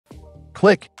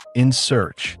Click in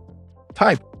search.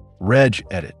 Type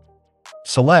regedit.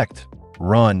 Select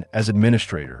Run as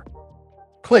administrator.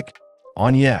 Click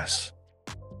on Yes.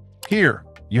 Here,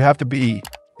 you have to be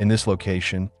in this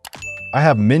location. I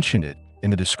have mentioned it in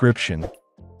the description.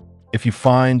 If you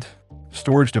find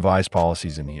storage device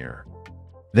policies in here,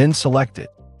 then select it.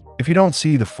 If you don't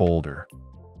see the folder,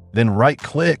 then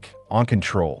right-click on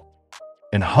Control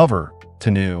and hover to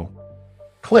New.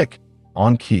 Click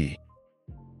on Key.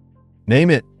 Name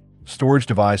it Storage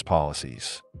Device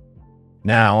Policies.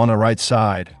 Now on the right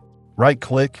side,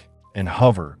 right-click and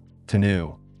hover to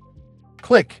New.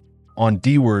 Click on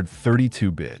DWORD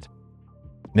 32-bit.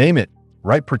 Name it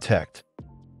Write Protect.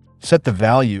 Set the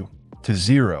value to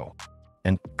 0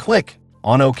 and click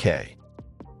on OK.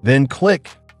 Then click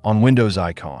on Windows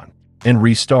icon and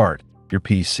restart your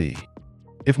PC.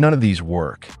 If none of these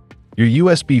work, your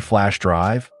USB flash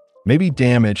drive may be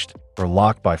damaged or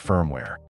locked by firmware.